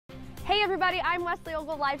Hey everybody, I'm Wesley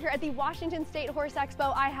Ogle live here at the Washington State Horse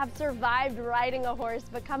Expo. I have survived riding a horse,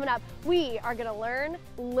 but coming up, we are gonna learn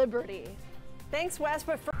Liberty. Thanks, Wes,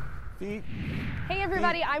 but Hey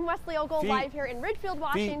everybody, I'm Wesley Ogle live here in Ridgefield,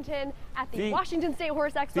 Washington at the Washington State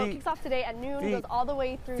Horse Expo. Kicks off today at noon, goes all the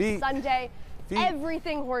way through Sunday.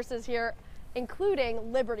 Everything horses here,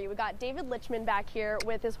 including Liberty. We got David Lichman back here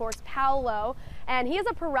with his horse Paulo, and he is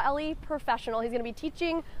a Pirelli professional. He's going to be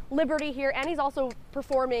teaching Liberty here, and he's also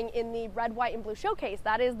performing in the Red, White, and Blue Showcase.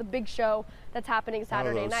 That is the big show that's happening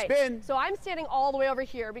Saturday night. So I'm standing all the way over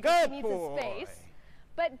here because he needs his space.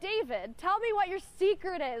 But David, tell me what your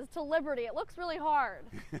secret is to Liberty. It looks really hard.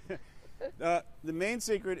 The main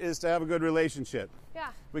secret is to have a good relationship. Yeah.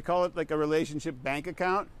 We call it like a relationship bank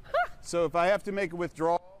account. So if I have to make a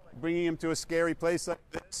withdrawal, bringing him to a scary place like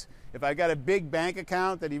this, if I got a big bank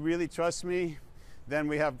account that he really trusts me, then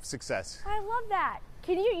we have success. I love that.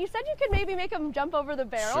 Can you said you could maybe make him jump over the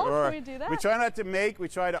barrel. Sure. Can we do that? We try not to make, we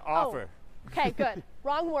try to offer. Okay, good.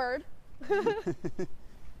 Wrong word.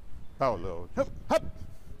 Paulo. Hup, hup.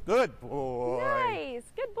 Good boy. Nice.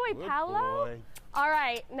 Good boy, Good Paulo. boy. All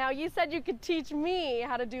right. Now, you said you could teach me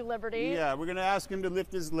how to do Liberty. Yeah, we're going to ask him to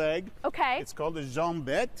lift his leg. Okay. It's called a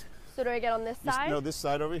jambette. So do I get on this side? No, this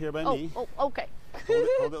side over here by me. Oh, okay.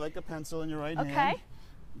 Hold it like a pencil in your right hand.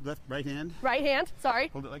 Okay. Right hand. Right hand. Sorry.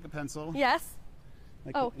 Hold it like a pencil. Yes.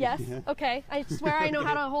 Like yes. Yeah. Okay. I swear I know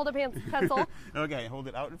how to hold a pencil. Okay, hold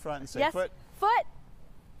it out in front and say yes. foot. Foot.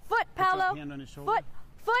 Foot, Paulo. Hand on his shoulder. Foot.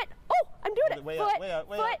 Foot. Oh, I'm doing it. Way foot. out, way out,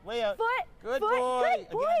 way foot. out, way out. Foot. Good foot. boy. Good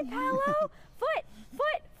boy, Again. Paulo. Foot.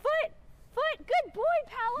 Foot. Foot. Foot. Good boy,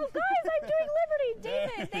 Paulo. Guys, I'm doing Liberty.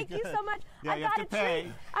 David, thank you so much. Yeah, I've got a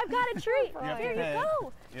treat. I've got a treat. Here you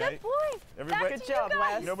go. Yeah. Good boy. Everybody, good job,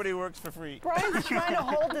 Wes. Nobody works for free. Brian's trying to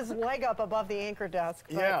hold his leg up above the anchor desk.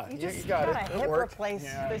 But Yeah, you you just got got it. a It hip worked. replace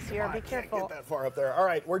this year. Be Can't careful. get that far up there. All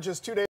right, we're just 2 days.